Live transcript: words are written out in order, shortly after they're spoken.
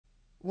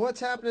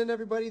What's happening,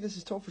 everybody? This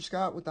is Topher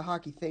Scott with the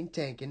Hockey Think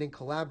Tank, and in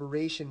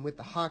collaboration with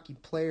the Hockey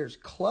Players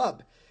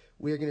Club,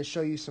 we are going to show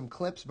you some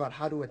clips about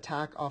how to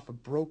attack off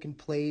of broken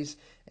plays.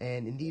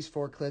 And in these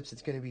 4 clips,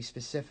 it's going to be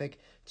specific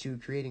to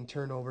creating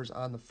turnovers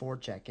on the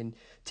forecheck. And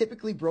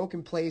typically,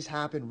 broken plays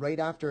happen right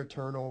after a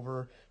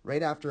turnover,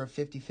 right after a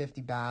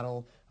 50-50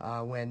 battle,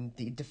 when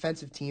the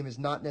defensive team is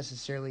not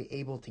necessarily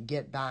able to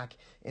get back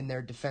in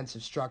their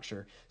defensive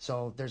structure.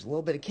 So there's a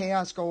little bit of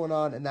chaos going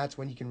on, and that's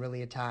when you can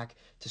really attack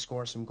to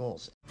score some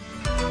goals.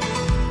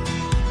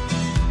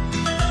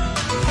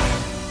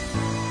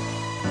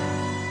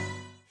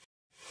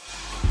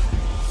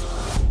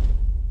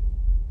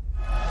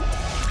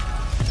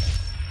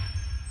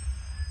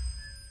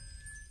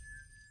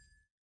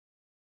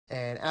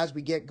 And as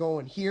we get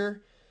going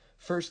here,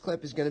 first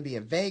clip is going to be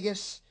a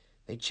Vegas.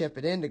 They chip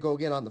it in to go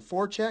get on the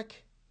forecheck.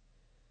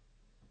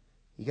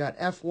 You got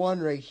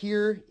F1 right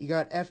here. You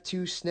got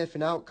F2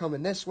 sniffing out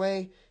coming this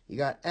way. You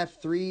got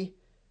F3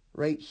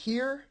 right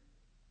here.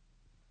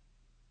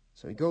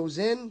 So he goes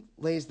in,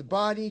 lays the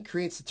body,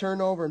 creates the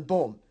turnover, and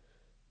boom.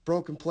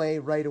 Broken play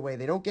right away.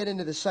 They don't get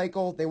into the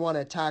cycle. They want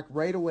to attack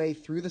right away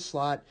through the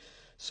slot.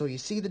 So you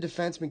see the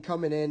defenseman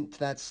coming in to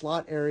that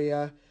slot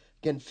area.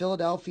 Again,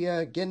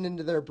 Philadelphia getting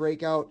into their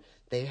breakout.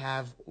 They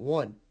have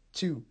 1,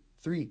 2,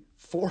 3,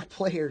 4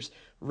 players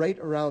right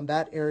around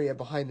that area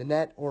behind the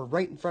net or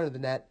right in front of the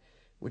net,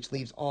 which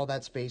leaves all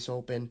that space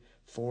open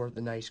for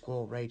the nice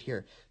goal right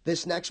here.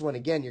 This next one,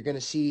 again, you're going to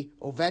see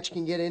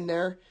Ovechkin get in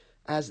there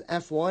as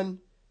F1.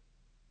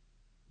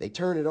 They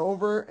turn it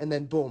over, and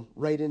then boom,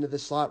 right into the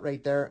slot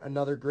right there.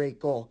 Another great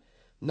goal.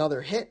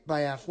 Another hit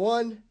by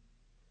F1.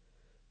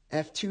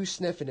 F2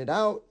 sniffing it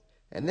out.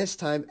 And this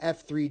time,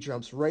 F3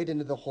 jumps right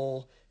into the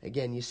hole.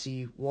 Again, you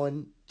see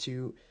 1,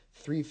 2,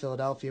 3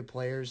 Philadelphia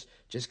players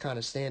just kind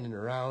of standing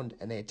around,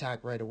 and they attack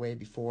right away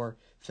before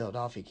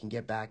Philadelphia can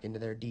get back into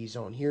their D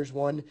zone. Here's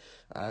one.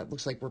 It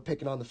looks like we're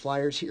picking on the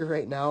Flyers here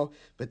right now,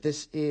 but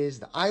this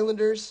is the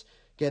Islanders.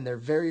 Again, they're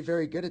very,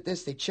 very good at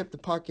this. They chip the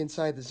puck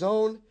inside the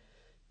zone.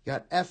 You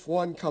got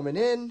F1 coming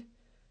in.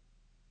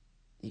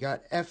 You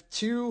got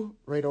F2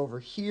 right over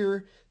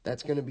here.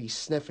 That's going to be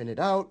sniffing it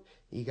out.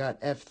 You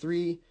got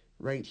F3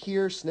 right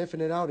here, sniffing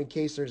it out in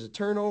case there's a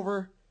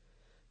turnover,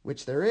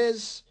 which there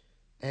is,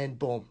 and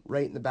boom,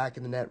 right in the back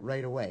of the net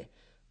right away.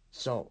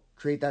 So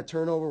create that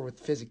turnover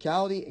with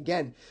physicality.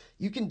 Again,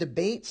 you can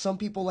debate. Some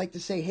people like to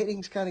say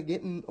hitting's kind of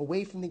getting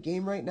away from the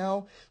game right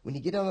now. When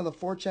you get out on the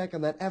forecheck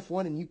on that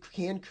F1 and you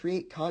can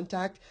create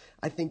contact,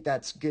 I think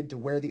that's good to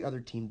wear the other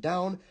team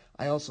down.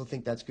 I also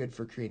think that's good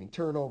for creating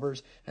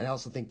turnovers, and I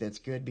also think that's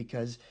good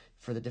because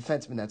for the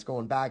defenseman that's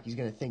going back, he's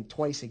going to think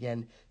twice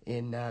again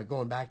in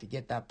going back to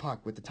get that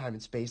puck with the time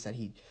and space that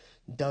he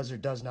does or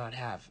does not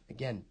have.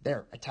 Again,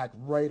 there, attack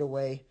right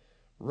away,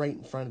 right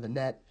in front of the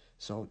net.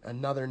 So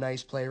another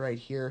nice play right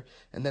here.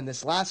 And then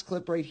this last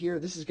clip right here,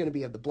 this is going to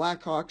be of the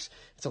Blackhawks.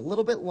 It's a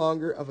little bit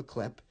longer of a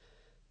clip,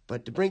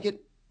 but DeBrincat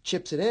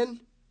chips it in.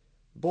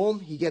 Boom,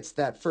 he gets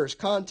that first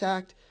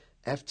contact.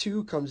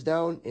 F2 comes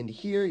down into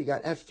here. You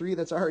got F3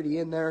 that's already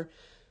in there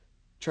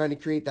trying to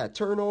create that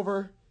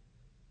turnover.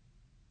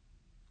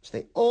 So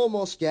they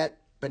almost get,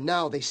 but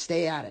now they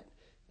stay at it.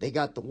 They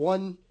got the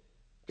one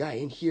guy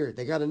in here.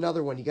 They got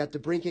another one. You got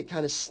DeBrincat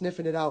kind of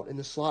sniffing it out in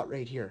the slot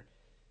right here.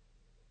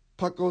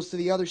 Puck goes to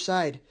the other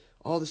side.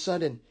 All of a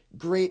sudden,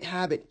 great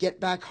habit. Get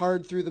back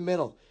hard through the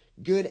middle.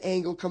 Good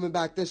angle coming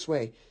back this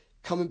way.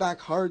 Coming back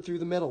hard through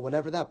the middle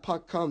whenever that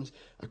puck comes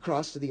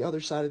across to the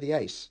other side of the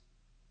ice.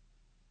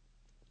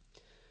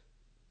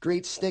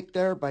 Great stick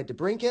there by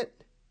DeBrincat.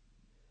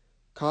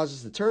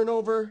 Causes the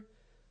turnover.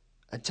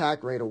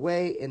 Attack right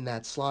away in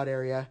that slot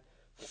area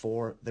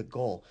for the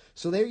goal.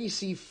 So there you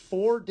see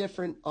 4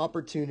 different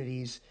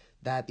opportunities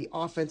that the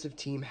offensive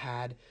team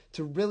had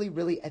to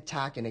really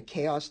attack in a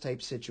chaos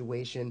type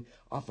situation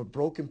off a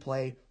broken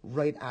play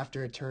right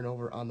after a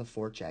turnover on the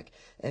forecheck.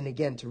 And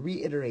again, to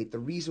reiterate, the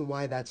reason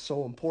why that's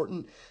so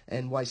important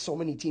and why so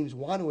many teams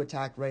want to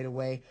attack right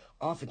away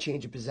off a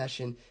change of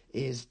possession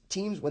is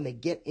teams, when they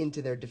get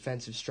into their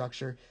defensive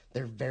structure,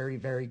 they're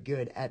very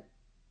good at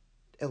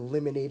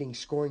eliminating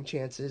scoring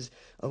chances,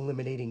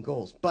 eliminating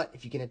goals. But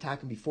if you can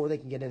attack them before they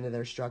can get into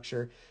their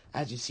structure,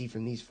 as you see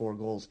from these 4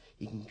 goals,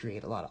 you can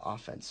create a lot of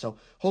offense. So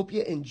hope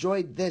you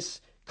enjoyed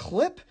this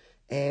clip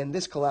and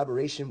this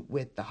collaboration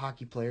with the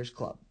Hockey Players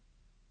Club.